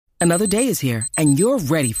Another day is here, and you're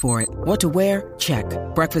ready for it. What to wear? Check.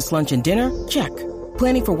 Breakfast, lunch, and dinner? Check.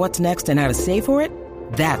 Planning for what's next and how to save for it?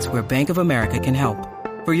 That's where Bank of America can help.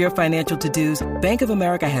 For your financial to-dos, Bank of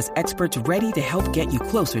America has experts ready to help get you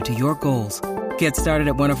closer to your goals. Get started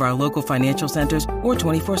at one of our local financial centers or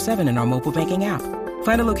 24/7 in our mobile banking app.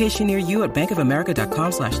 Find a location near you at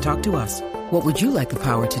bankofamerica.com/talktous. What would you like the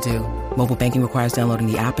power to do? Mobile banking requires downloading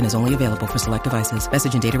the app and is only available for select devices.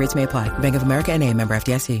 Message and data rates may apply. Bank of America N.A., member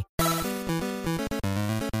FDIC.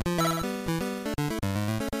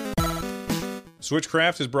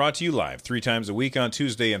 Switchcraft is brought to you live 3 times a week on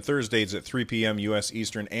Tuesday and Thursdays at 3 p.m. U.S.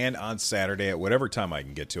 Eastern and on Saturday at whatever time I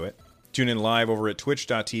can get to it. Tune in live over at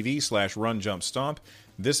twitch.tv/runjumpstomp.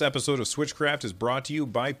 This episode of Switchcraft is brought to you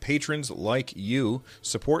by patrons like you.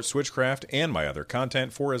 Support Switchcraft and my other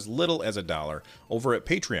content for as little as $1 over at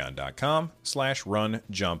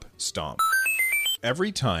patreon.com/runjumpstomp.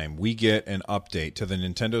 Every time we get an update to the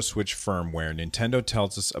Nintendo Switch firmware, Nintendo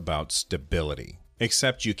tells us about stability.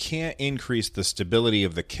 Except you can't increase the stability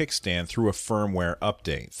of the kickstand through a firmware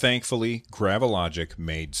update. Thankfully, Gravalogic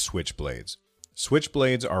made Switchblades.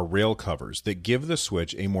 Switchblades are rail covers that give the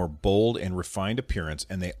Switch a more bold and refined appearance,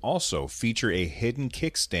 and they also feature a hidden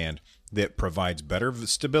kickstand that provides better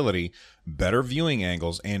stability, better viewing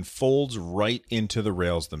angles, and folds right into the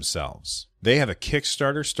rails themselves. They have a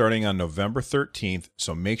Kickstarter starting on November 13th,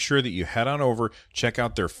 so make sure that you head on over, check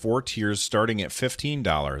out their 4 tiers starting at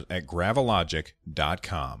 $15 at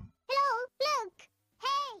Gravalogic.com. Hello, look!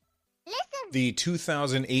 Hey, listen! The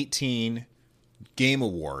 2018 Game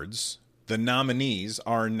Awards, the nominees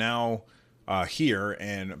are now here,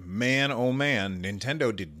 and man, oh man,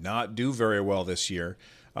 Nintendo did not do very well this year.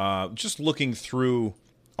 Just looking through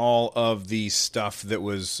all of the stuff that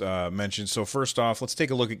was mentioned. So first off, let's take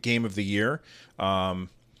a look at Game of the Year.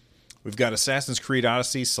 We've got Assassin's Creed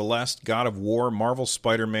Odyssey, Celeste, God of War, Marvel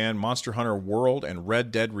Spider-Man, Monster Hunter World, and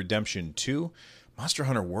Red Dead Redemption 2. Monster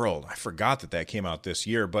Hunter World, I forgot that came out this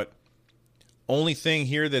year, but only thing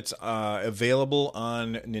here that's available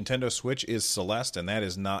on Nintendo Switch is Celeste, and that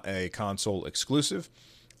is not a console exclusive.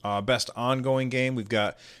 Best ongoing game, we've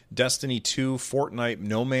got Destiny 2, Fortnite,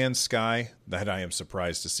 No Man's Sky, that I am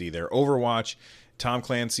surprised to see there, Overwatch, Tom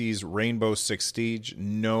Clancy's Rainbow Six Siege,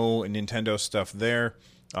 no Nintendo stuff there.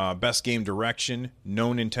 Best game direction,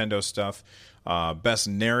 no Nintendo stuff. Best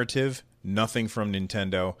narrative, nothing from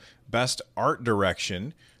Nintendo. Best art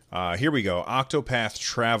direction, here we go, Octopath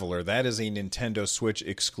Traveler, that is a Nintendo Switch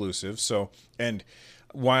exclusive. So, and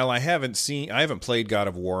while I haven't played God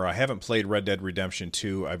of War, I haven't played Red Dead Redemption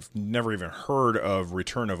 2, I've never even heard of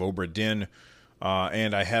Return of Obra Dinn,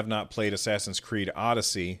 and I have not played Assassin's Creed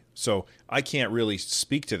Odyssey, so I can't really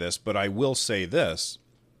speak to this, but I will say this.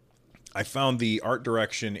 I found the art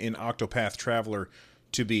direction in Octopath Traveler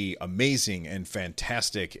to be amazing and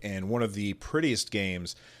fantastic, and one of the prettiest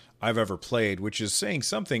games I've ever played, which is saying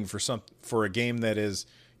something for a game that is,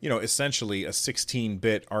 you know, essentially a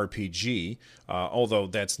 16-bit RPG, although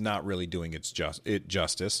that's not really doing it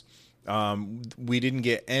justice. We didn't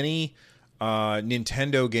get any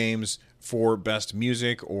Nintendo games for best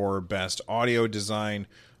music or best audio design,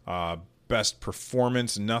 best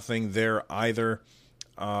performance, nothing there either.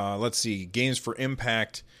 Let's see, games for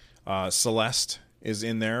Impact, Celeste is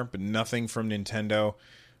in there, but nothing from Nintendo.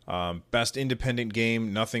 Best independent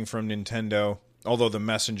game, nothing from Nintendo. Although The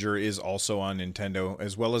Messenger is also on Nintendo,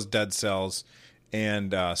 as well as Dead Cells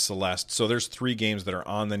and Celeste. So there's 3 games that are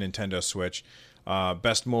on the Nintendo Switch.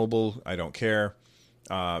 Best mobile, I don't care.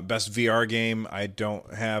 Best VR game, I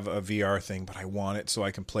don't have a VR thing, but I want it so I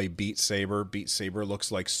can play Beat Saber. Beat Saber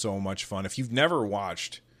looks like so much fun. If you've never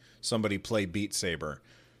watched somebody play Beat Saber,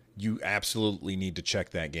 you absolutely need to check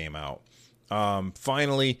that game out.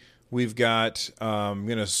 Finally, we've got, I'm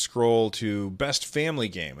going to scroll to Best Family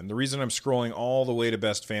Game. And the reason I'm scrolling all the way to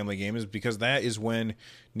Best Family Game is because that is when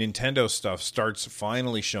Nintendo stuff starts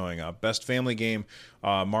finally showing up. Best Family Game,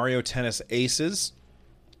 Mario Tennis Aces,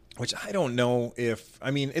 which I don't know if, I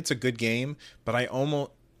mean, it's a good game, but I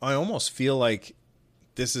almost feel like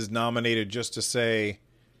this is nominated just to say,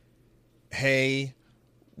 hey,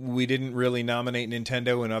 we didn't really nominate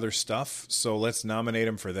Nintendo and other stuff, so let's nominate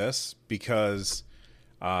them for this, because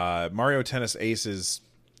Mario Tennis Aces,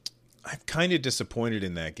 I'm kind of disappointed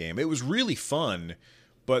in that game. It was really fun,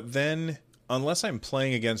 but then unless I'm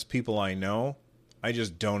playing against people I know, I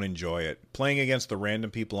just don't enjoy it. Playing against the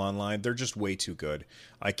random people online, they're just way too good.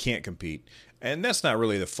 I can't compete. And that's not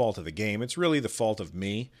really the fault of the game. It's really the fault of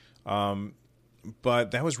me.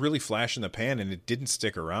 But that was really flash in the pan, and it didn't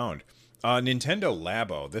stick around. Nintendo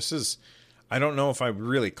Labo. This is, I don't know if I would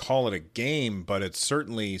really call it a game, but it's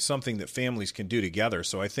certainly something that families can do together.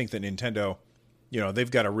 So I think that Nintendo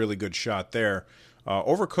they've got a really good shot there.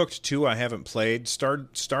 Overcooked 2 I haven't played.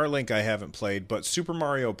 Starlink I haven't played, but Super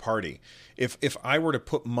Mario Party. If I were to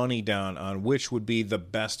put money down on which would be the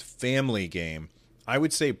best family game, I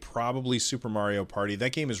would say probably Super Mario Party.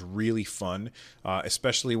 That game is really fun,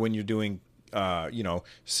 especially when you're doing,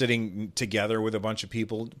 sitting together with a bunch of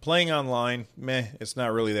people. Playing online, it's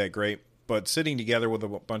not really that great. But sitting together with a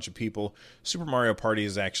bunch of people, Super Mario Party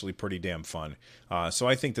is actually pretty damn fun. So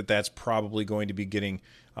I think that that's probably going to be getting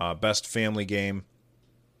best family game.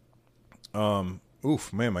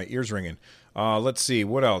 My ear's ringing. Let's see,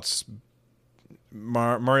 what else?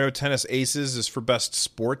 Mario Tennis Aces is for best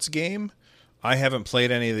sports game. I haven't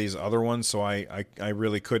played any of these other ones, so I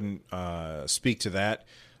really couldn't speak to that.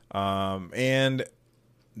 And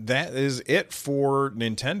that is it for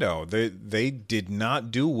Nintendo. They did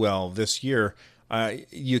not do well this year.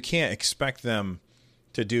 You can't expect them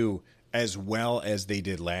to do as well as they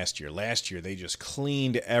did last year. Last year, they just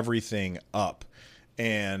cleaned everything up.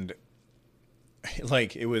 And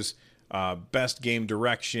like, it was best game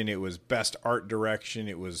direction, it was best art direction,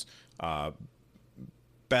 it was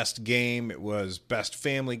best game, it was best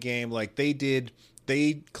family game. Like,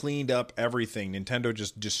 they cleaned up everything. Nintendo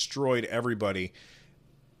just destroyed everybody.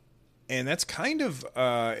 And that's kind of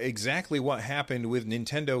exactly what happened with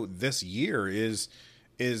Nintendo this year. Is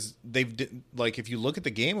if you look at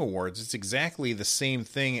the Game Awards, it's exactly the same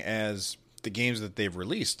thing as the games that they've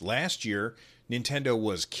released. Last year, Nintendo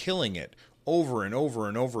was killing it over and over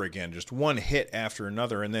and over again, just one hit after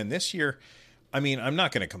another. And then this year, I mean, I'm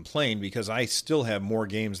not going to complain because I still have more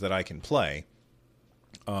games that I can play.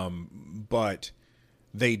 But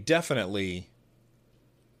they definitely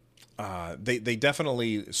they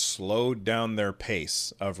definitely slowed down their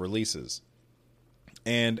pace of releases.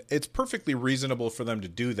 And it's perfectly reasonable for them to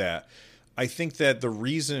do that. I think that the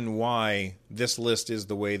reason why this list is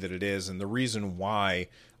the way that it is, and the reason why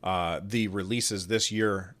the releases this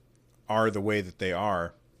year are the way that they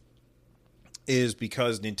are, is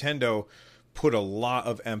because Nintendo put a lot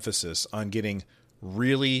of emphasis on getting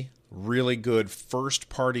really, really good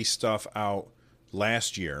first-party stuff out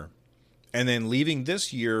last year, and then leaving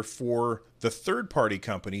this year for the third-party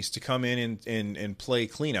companies to come in and play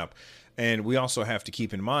cleanup. And we also have to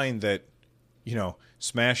keep in mind that,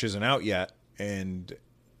 Smash isn't out yet, and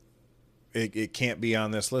it can't be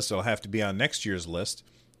on this list. It'll have to be on next year's list,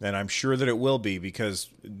 and I'm sure that it will be, because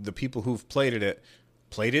the people who've the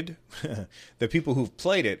people who've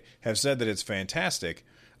played it have said that it's fantastic.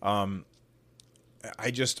 I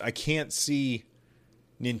can't see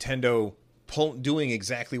Nintendo doing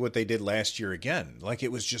exactly what they did last year again. Like,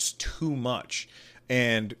 it was just too much.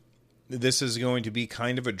 And this is going to be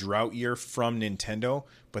kind of a drought year from Nintendo,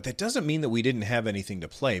 but that doesn't mean that we didn't have anything to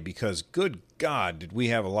play, because good God, did we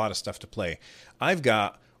have a lot of stuff to play. I've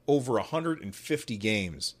got over 150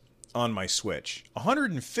 games on my Switch.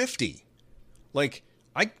 150! Like,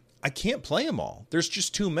 I can't play them all. There's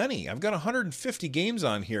just too many. I've got 150 games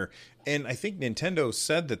on here, and I think Nintendo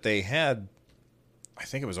said that they had, I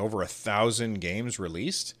think it was over 1,000 games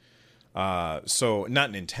released. So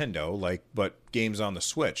not Nintendo, but games on the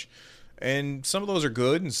Switch. And some of those are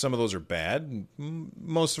good and some of those are bad.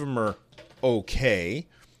 Most of them are okay.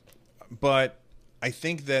 But I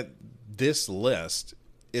think that this list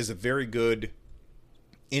is a very good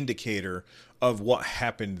indicator of what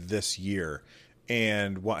happened this year.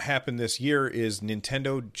 And what happened this year is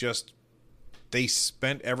Nintendo they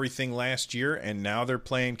spent everything last year, and now they're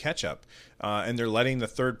playing catch up. And they're letting the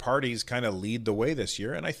third parties kind of lead the way this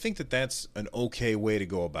year. And I think that that's an okay way to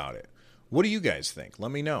go about it. What do you guys think?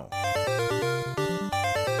 Let me know.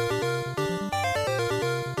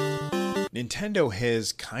 Nintendo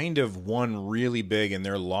has kind of won really big in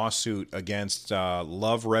their lawsuit against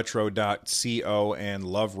LoveRetro.co and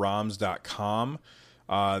LoveRoms.com.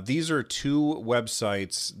 These are two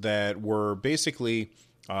websites that were basically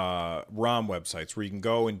ROM websites where you can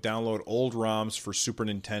go and download old ROMs for Super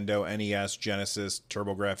Nintendo, NES, Genesis,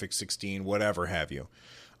 TurboGrafx 16, whatever have you.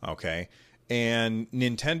 Okay. And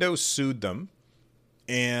Nintendo sued them,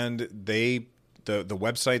 and the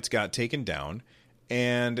websites got taken down.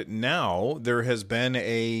 And now there has been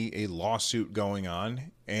a lawsuit going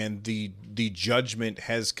on, and the judgment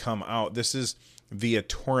has come out. This is via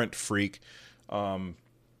Torrent Freak. The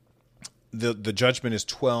judgment is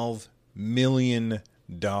 $12 million,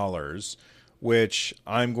 which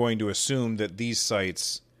I'm going to assume that these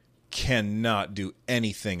sites cannot do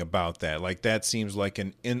anything about that. Like, that seems like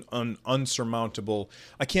an unsurmountable.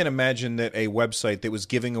 I can't imagine that a website that was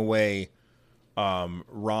giving away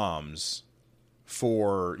ROMs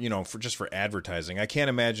for advertising. I can't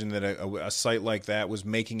imagine that a site like that was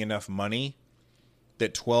making enough money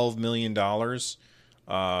that $12 million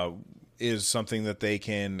is something that they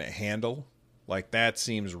can handle. Like, that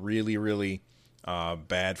seems really, really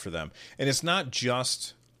bad for them. And it's not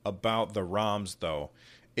just about the ROMs, though.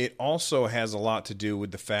 It also has a lot to do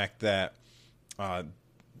with the fact that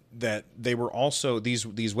that they were also, these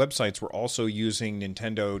websites were also using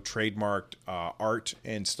Nintendo trademarked art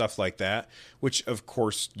and stuff like that, which of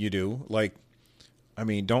course you do. Like, I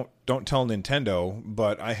mean, don't tell Nintendo,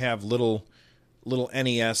 but I have little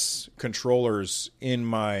NES controllers in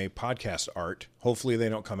my podcast art. Hopefully they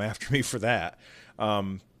don't come after me for that.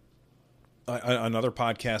 Another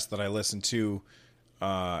podcast that I listen to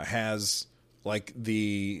has like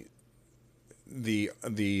the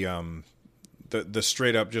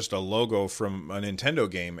straight up just a logo from a Nintendo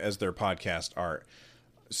game as their podcast art.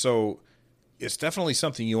 So it's definitely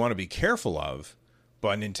something you want to be careful of.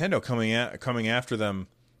 But Nintendo coming after them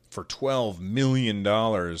for $12 million,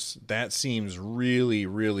 that seems really,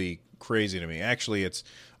 really crazy to me. Actually, it's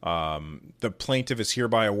the plaintiff is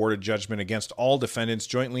hereby awarded judgment against all defendants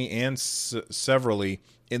jointly and severally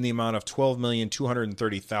in the amount of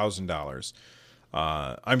 $12,230,000.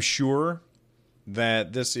 I'm sure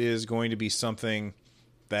that this is going to be something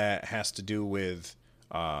that has to do with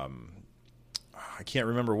I can't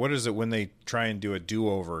remember, what is it when they try and do a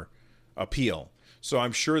do-over appeal. So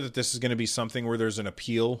I'm sure that this is going to be something where there's an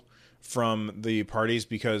appeal from the parties,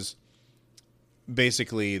 because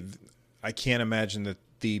basically I can't imagine that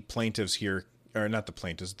the plaintiffs here, or not the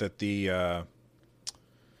plaintiffs, that the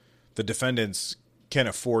defendants can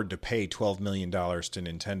afford to pay $12 million to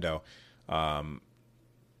Nintendo.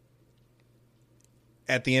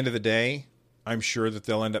 At the end of the day, I'm sure that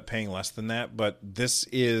they'll end up paying less than that, but this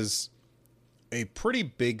is a pretty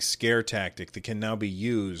big scare tactic that can now be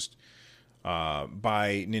used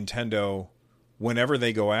by Nintendo whenever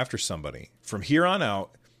they go after somebody. From here on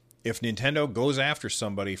out, if Nintendo goes after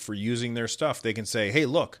somebody for using their stuff, they can say, hey,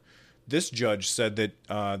 look, this judge said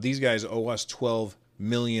that these guys owe us $12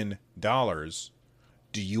 million. Do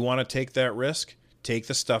you want to take that risk? Take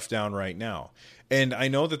the stuff down right now. And I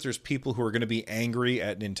know that there's people who are going to be angry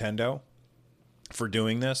at Nintendo for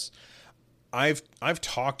doing this. I've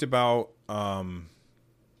talked about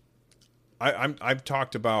I've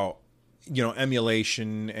talked about, you know,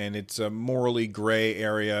 emulation, and it's a morally gray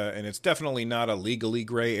area, and it's definitely not a legally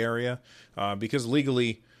gray area, because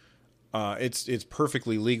legally it's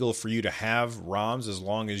perfectly legal for you to have ROMs as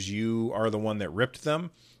long as you are the one that ripped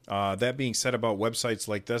them. That being said, about websites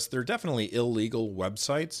like this, they're definitely illegal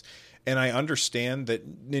websites, and I understand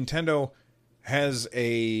that Nintendo has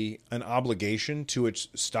an obligation to its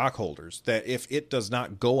stockholders that if it does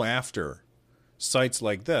not go after sites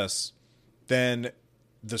like this, then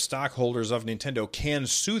the stockholders of Nintendo can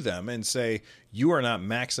sue them and say, you are not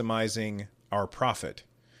maximizing our profit.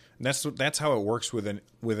 And that's how it works with a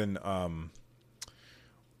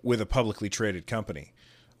publicly traded company.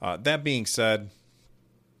 That being said,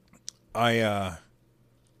 I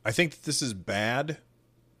think that this is bad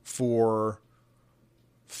for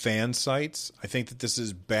fan sites. I think that this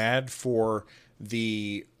is bad for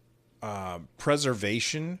the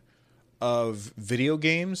preservation of video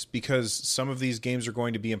games, because some of these games are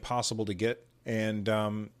going to be impossible to get,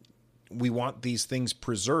 and we want these things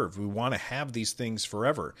preserved. We want to have these things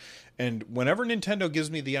forever. And whenever Nintendo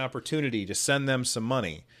gives me the opportunity to send them some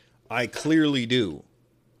money, I clearly do.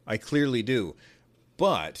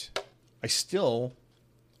 But I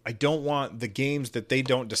don't want the games that they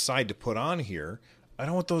don't decide to put on here. I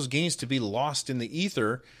don't want those games to be lost in the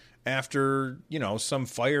ether after, you know, some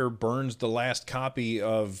fire burns the last copy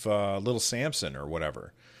of Little Samson or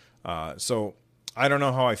whatever. So I don't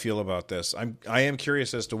know how I feel about this. I am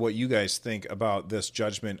curious as to what you guys think about this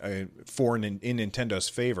judgment in Nintendo's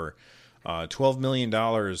favor. $12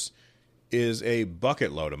 million is a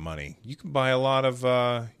bucket load of money. You can buy a lot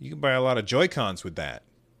of Joy-Cons with that.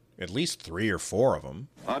 At least 3 or 4 of them.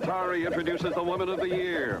 Atari introduces the Woman of the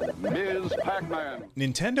Year, Ms. Pac-Man.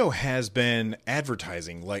 Nintendo has been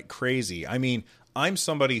advertising like crazy. I mean, I'm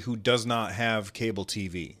somebody who does not have cable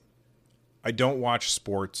TV. I don't watch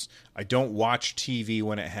sports. I don't watch TV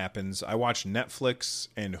when it happens. I watch Netflix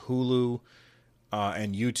and Hulu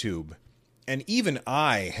and YouTube. And even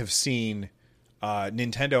I have seen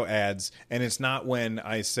Nintendo ads, and it's not when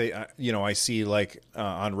I say, I see like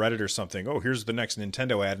on Reddit or something, oh, here's the next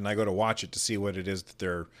Nintendo ad, and I go to watch it to see what it is that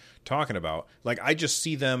they're talking about. Like, I just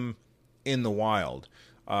see them in the wild.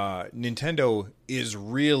 Nintendo is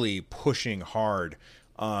really pushing hard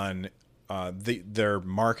on their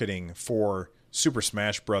marketing for Super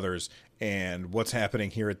Smash Brothers and what's happening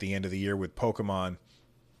here at the end of the year with Pokemon.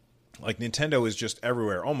 Like, Nintendo is just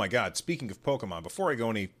everywhere. Oh my God, speaking of Pokemon, before I go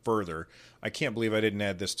any further, I can't believe I didn't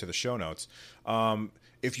add this to the show notes.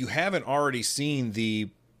 If you haven't already seen the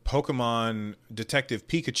Pokemon Detective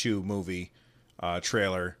Pikachu movie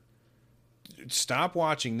trailer, stop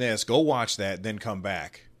watching this, go watch that, then come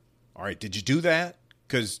back. All right, did you do that?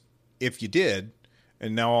 Because if you did,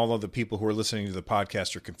 and now all of the people who are listening to the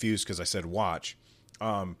podcast are confused because I said watch.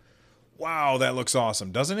 Wow, that looks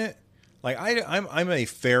awesome, doesn't it? Like, I'm a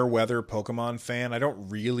fair weather Pokemon fan. I don't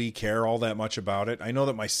really care all that much about it. I know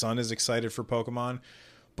that my son is excited for Pokemon,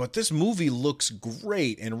 but this movie looks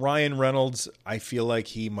great. And Ryan Reynolds, I feel like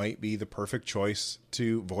he might be the perfect choice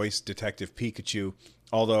to voice Detective Pikachu.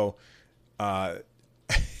 Although,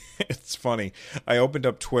 it's funny. I opened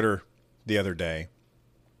up Twitter the other day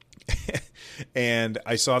and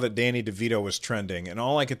I saw that Danny DeVito was trending. And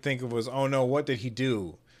all I could think of was, oh no, what did he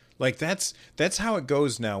do? Like, that's how it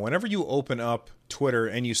goes now. Whenever you open up Twitter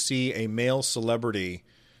and you see a male celebrity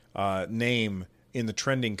name in the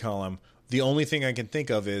trending column, the only thing I can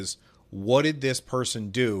think of is, what did this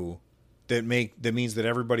person do that means that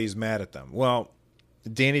everybody's mad at them? Well,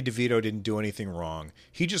 Danny DeVito didn't do anything wrong.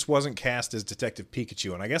 He just wasn't cast as Detective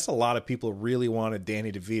Pikachu. And I guess a lot of people really wanted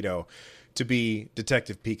Danny DeVito to be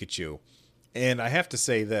Detective Pikachu. And I have to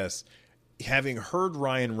say this, having heard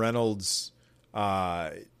Ryan Reynolds'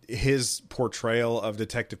 his portrayal of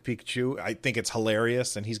Detective Pikachu, I think it's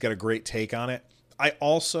hilarious, and he's got a great take on it. I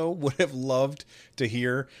also would have loved to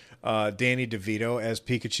hear Danny DeVito as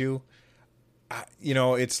Pikachu. You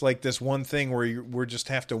know, it's like this one thing where we just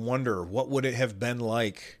have to wonder, what would it have been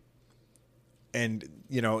like? And,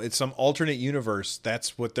 you know, it's some alternate universe.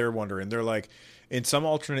 That's what they're wondering. They're like, in some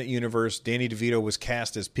alternate universe, Danny DeVito was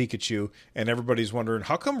cast as Pikachu, and everybody's wondering,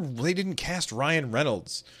 how come they didn't cast Ryan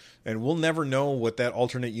Reynolds? And we'll never know what that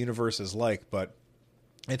alternate universe is like, but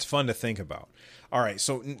it's fun to think about. All right,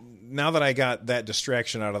 so now that I got that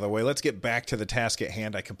distraction out of the way, let's get back to the task at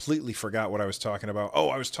hand. I completely forgot what I was talking about. Oh,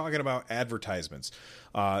 I was talking about advertisements.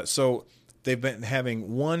 So they've been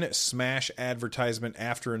having one smash advertisement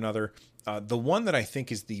after another. The one that I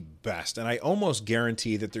think is the best, and I almost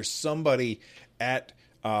guarantee that there's somebody at,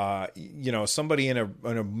 somebody in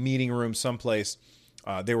a meeting room someplace.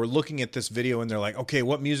 They were looking at this video and they're like, okay,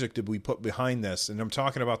 what music did we put behind this? And I'm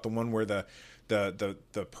talking about the one where the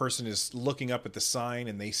person is looking up at the sign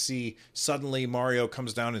and they see suddenly Mario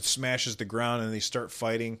comes down and smashes the ground and they start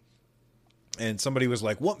fighting. And somebody was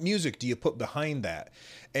like, what music do you put behind that?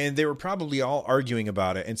 And they were probably all arguing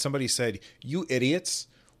about it. And somebody said, you idiots,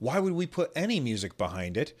 why would we put any music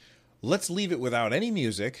behind it? Let's leave it without any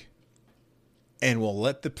music and we'll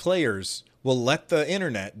let the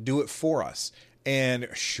internet do it for us. And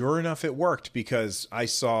sure enough, it worked, because I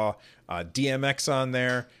saw DMX on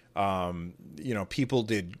there. People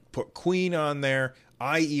did put Queen on there.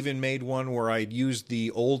 I even made one where I used the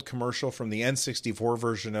old commercial from the N64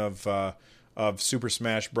 version of Super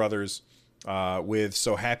Smash Brothers with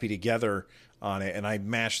So Happy Together on it, and I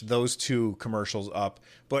mashed those two commercials up.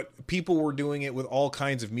 But people were doing it with all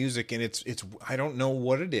kinds of music, and it's I don't know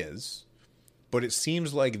what it is, but it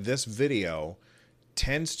seems like this video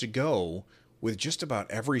tends to go with just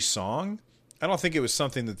about every song. I don't think it was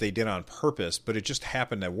something that they did on purpose, but it just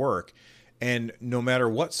happened to work. And no matter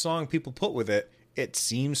what song people put with it, it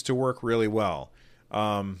seems to work really well.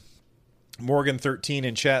 Morgan13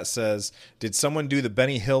 in chat says, did someone do the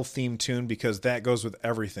Benny Hill theme tune? Because that goes with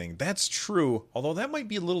everything. That's true, although that might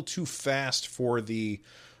be a little too fast for the...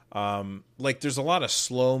 there's a lot of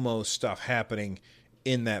slow-mo stuff happening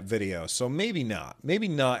in that video. So maybe not. Maybe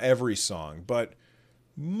not every song, but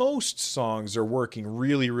most songs are working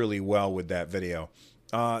really, really well with that video.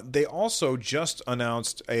 They also just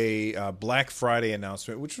announced a Black Friday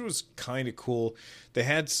announcement, which was kind of cool. They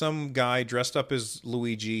had some guy dressed up as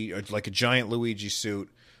Luigi, like a giant Luigi suit,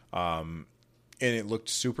 and it looked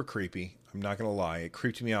super creepy. I'm not going to lie. It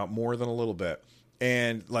creeped me out more than a little bit.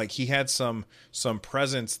 And like, he had some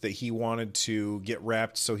presents that he wanted to get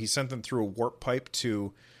wrapped, so he sent them through a warp pipe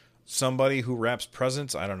to somebody who wraps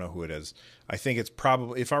presents. I don't know who it is. I think it's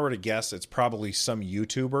probably, if I were to guess, it's probably some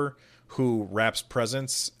YouTuber who wraps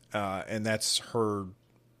presents, and that's her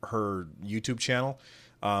YouTube channel.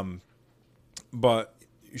 But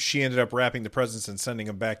she ended up wrapping the presents and sending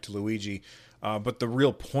them back to Luigi. But the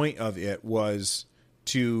real point of it was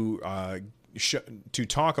to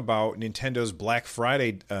talk about Nintendo's Black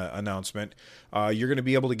Friday announcement. You're going to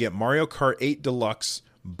be able to get Mario Kart 8 Deluxe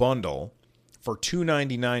bundle for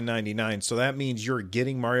 $299.99. So that means you're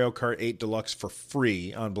getting Mario Kart 8 Deluxe for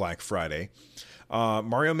free on Black Friday.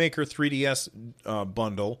 Mario Maker 3DS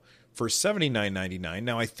bundle for $79.99.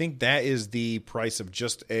 Now, I think that is the price of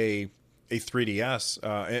just a a 3DS,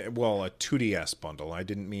 a 2DS bundle. I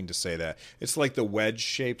didn't mean to say that. It's like the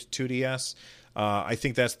wedge-shaped 2DS. I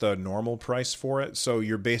think that's the normal price for it. So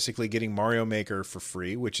you're basically getting Mario Maker for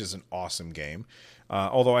free, which is an awesome game.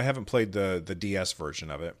 Although I haven't played the DS version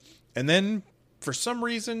of it. And then, for some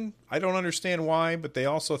reason, I don't understand why, but they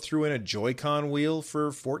also threw in a Joy-Con wheel for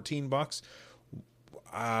 $14.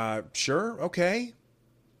 Sure, okay.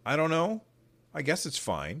 I don't know. I guess it's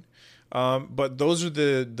fine. But those are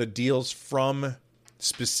the deals from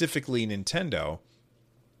specifically Nintendo.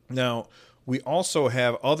 Now, we also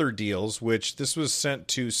have other deals, which this was sent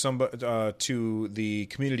to to the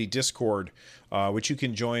community Discord, which you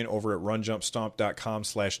can join over at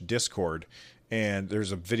runjumpstomp.com/Discord. And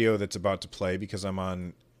there's a video that's about to play because I'm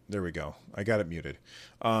on. There we go. I got it muted.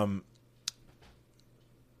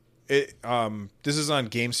 This is on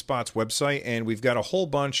GameSpot's website, and we've got a whole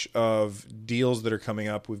bunch of deals that are coming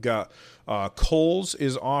up. We've got Kohl's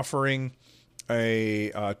is offering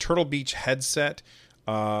a Turtle Beach headset,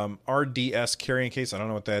 RDS carrying case. I don't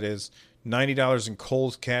know what that is. $90 in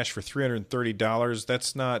Kohl's cash for $330.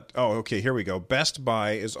 That's not. Oh, okay. Here we go. Best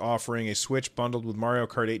Buy is offering a Switch bundled with Mario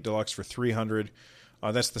Kart 8 Deluxe for $300.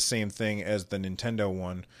 That's the same thing as the Nintendo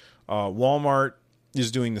one. Walmart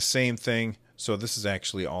is doing the same thing. So this is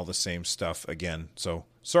actually all the same stuff again. So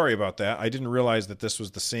sorry about that. I didn't realize that this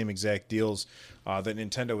was the same exact deals that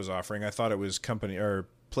Nintendo was offering. I thought it was company or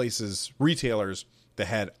places, retailers that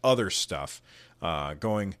had other stuff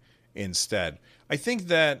going instead. I think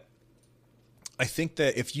that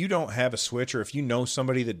if you don't have a Switch, or if you know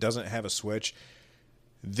somebody that doesn't have a Switch,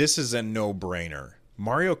 this is a no-brainer.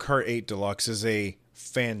 Mario Kart 8 Deluxe is a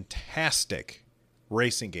fantastic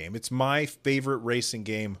racing game. It's my favorite racing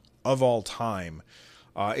game of all time.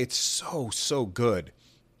 It's so good.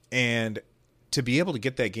 And to be able to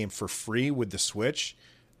get that game for free with the Switch,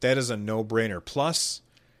 that is a no-brainer. Plus,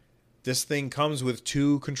 this thing comes with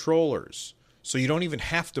 2 controllers. So you don't even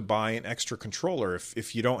have to buy an extra controller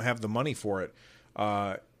if you don't have the money for it.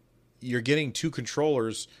 You're getting 2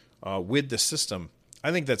 controllers with the system.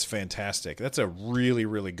 I think that's fantastic. That's a really,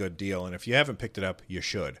 really good deal. And if you haven't picked it up, you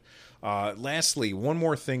should. Lastly, one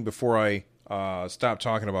more thing before I stop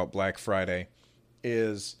talking about Black Friday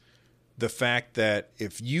is the fact that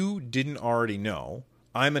if you didn't already know,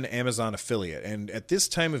 I'm an Amazon affiliate. And at this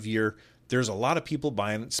time of year, there's a lot of people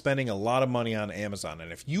spending a lot of money on Amazon.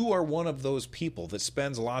 And if you are one of those people that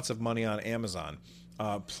spends lots of money on Amazon,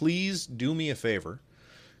 please do me a favor.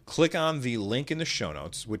 Click on the link in the show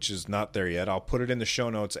notes, which is not there yet. I'll put it in the show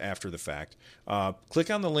notes after the fact. Click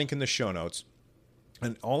on the link in the show notes.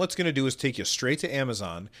 And all it's going to do is take you straight to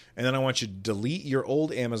Amazon, and then I want you to delete your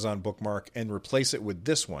old Amazon bookmark and replace it with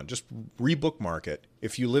this one. Just rebookmark it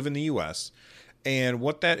if you live in the U.S. And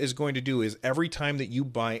what that is going to do is every time that you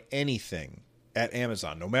buy anything at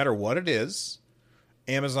Amazon, no matter what it is,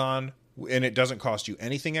 Amazon, and it doesn't cost you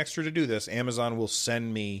anything extra to do this, Amazon will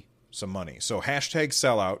send me some money. So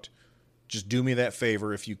 #sellout, just do me that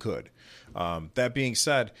favor if you could. That being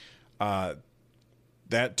said,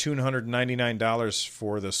 that $299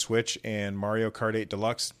 for the Switch and Mario Kart 8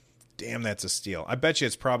 Deluxe, damn, that's a steal. I bet you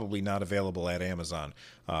it's probably not available at Amazon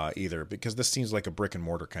either, because this seems like a brick and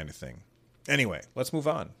mortar kind of thing. Anyway, let's move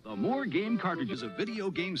on. The more game cartridges a video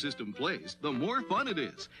game system plays, the more fun it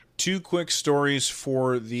is. 2 quick stories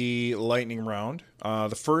for the lightning round.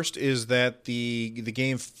 The first is that the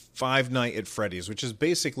game Five Nights at Freddy's, which is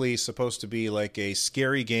basically supposed to be like a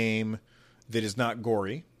scary game that is not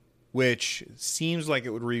gory, which seems like it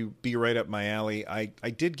would be right up my alley. I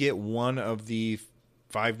did get one of the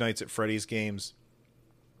Five Nights at Freddy's games,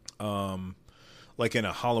 like in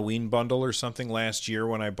a Halloween bundle or something last year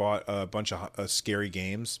when I bought a bunch of scary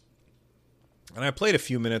games. And I played a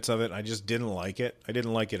few minutes of it. I just didn't like it. I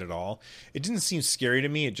didn't like it at all. It didn't seem scary to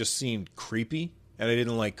me. It just seemed creepy, and I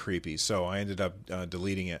didn't like creepy, so I ended up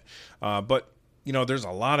deleting it. But, you know, there's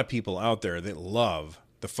a lot of people out there that love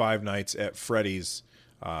the Five Nights at Freddy's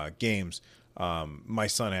games. My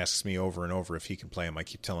son asks me over and over if he can play them. I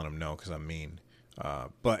keep telling him no because I'm mean.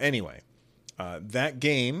 But anyway, that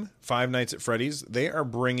game, Five Nights at Freddy's, they are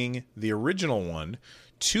bringing the original one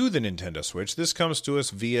to the Nintendo Switch. This comes to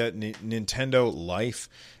us via Nintendo Life,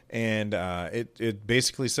 and it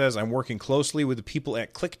basically says, I'm working closely with the people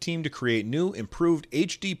at Click Team to create new, improved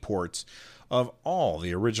HD ports of all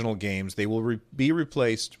the original games. They will be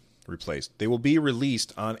replaced. They will be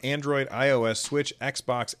released on Android, iOS, Switch,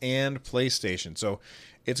 Xbox, and PlayStation. So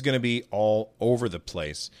it's going to be all over the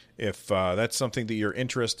place. If that's something that you're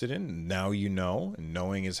interested in, now you know, and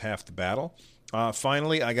knowing is half the battle.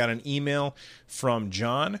 Finally, I got an email from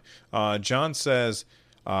John. John says,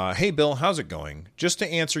 Hey, Bill, how's it going? Just to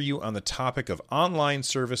answer you on the topic of online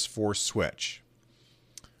service for Switch.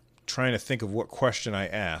 Trying to think of what question I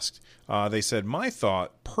asked. They said, my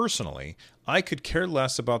thought, personally, I could care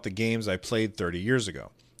less about the games I played 30 years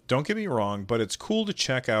ago. Don't get me wrong, but it's cool to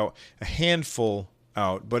check out a handful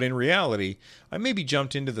out, but in reality, I maybe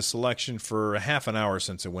jumped into the selection for a half an hour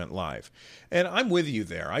since it went live. And I'm with you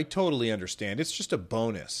there. I totally understand. It's just a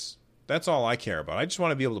bonus. That's all I care about. I just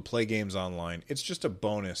want to be able to play games online. It's just a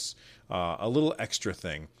bonus, a little extra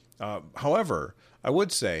thing. However, I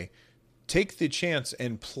would say, take the chance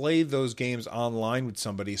and play those games online with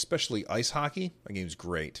somebody, especially ice hockey. That game's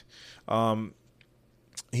great.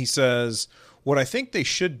 He says, what I think they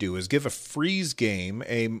should do is give a free game.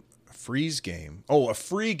 There's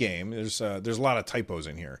a lot of typos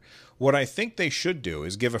in here. What I think they should do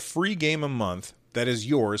is give a free game a month that is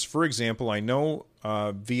yours. For example, I know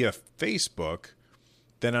via Facebook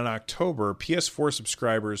that in October, PS4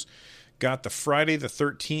 subscribers got the Friday the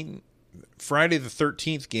 13th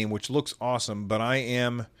game, which looks awesome, but I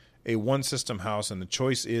am a one system house and the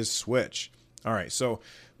choice is Switch. All right, so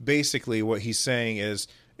basically what he's saying is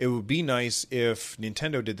it would be nice if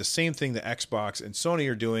Nintendo did the same thing that Xbox and Sony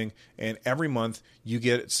are doing, and every month you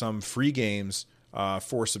get some free games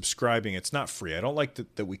for subscribing. It's not free. I don't like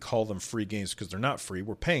that we call them free games because they're not free.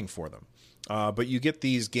 We're paying for them. But you get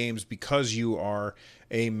these games because you are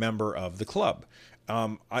a member of the club.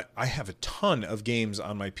 I have a ton of games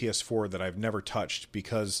on my PS4 that I've never touched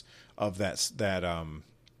because of that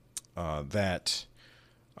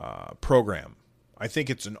program. I think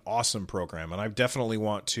it's an awesome program, and I definitely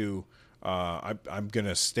want to. I'm going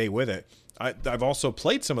to stay with it. I've also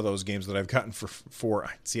played some of those games that I've gotten for.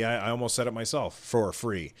 See, I almost said it myself, for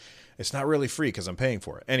free. It's not really free because I'm paying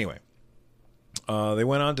for it. Anyway, they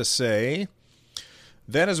went on to say,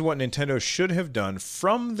 that is what Nintendo should have done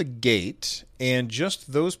from the gate, and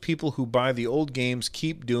just those people who buy the old games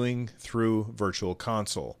keep doing through Virtual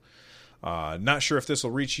Console. Not sure if this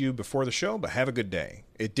will reach you before the show, but have a good day.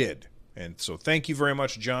 It did. And so thank you very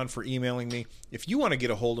much, John, for emailing me. If you want to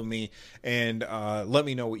get a hold of me and let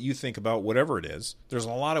me know what you think about whatever it is, there's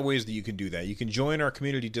a lot of ways that you can do that. You can join our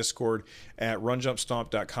community Discord at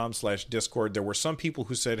runjumpstomp.com/Discord. There were some people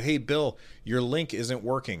who said, hey, Bill, your link isn't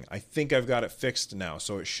working. I think I've got it fixed now,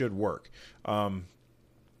 so it should work.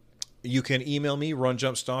 You can email me,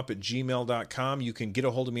 runjumpstomp@gmail.com. You can get a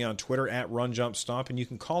hold of me on Twitter at runjumpstomp, and you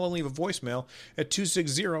can call and leave a voicemail at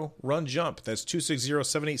 260-RUN-JUMP. That's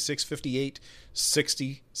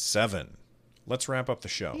 260-786-5867. Let's wrap up the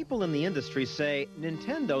show. People in the industry say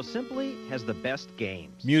Nintendo simply has the best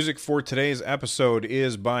games. Music for today's episode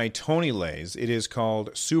is by Tony Lays. It is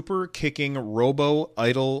called Super Kicking Robo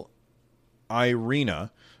Idol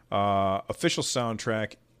Irina. Official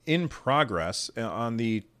soundtrack in progress on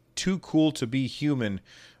the Too Cool to Be Human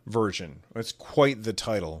version. That's quite the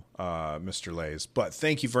title, Mr. Lays. But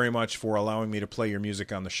thank you very much for allowing me to play your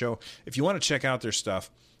music on the show. If you want to check out their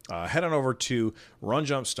stuff, head on over to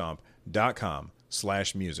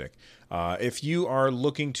runjumpstomp.com/music. If you are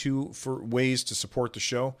looking for ways to support the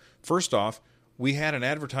show, first off, we had an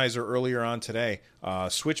advertiser earlier on today,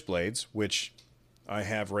 Switchblades, which I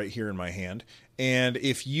have right here in my hand. And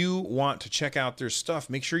if you want to check out their stuff,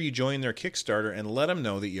 make sure you join their Kickstarter and let them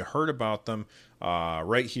know that you heard about them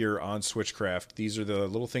right here on Switchcraft. These are the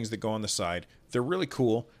little things that go on the side. They're really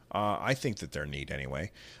cool. I think that they're neat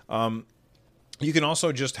anyway. You can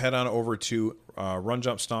also just head on over to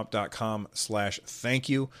runjumpstomp.com/thank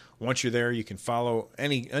you. Once you're there, you can follow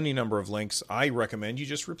any number of links. I recommend you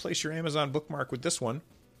just replace your Amazon bookmark with this one.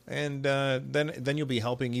 And then you'll be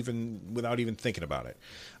helping even without even thinking about it.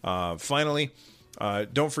 Finally,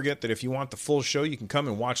 don't forget that if you want the full show, you can come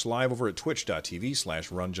and watch live over at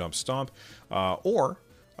twitch.tv/runjumpstomp. Or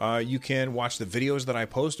you can watch the videos that I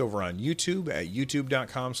post over on YouTube at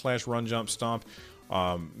youtube.com/runjumpstomp.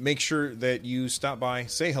 Make sure that you stop by,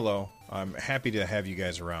 say hello. I'm happy to have you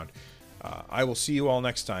guys around. I will see you all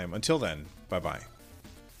next time. Until then, bye-bye.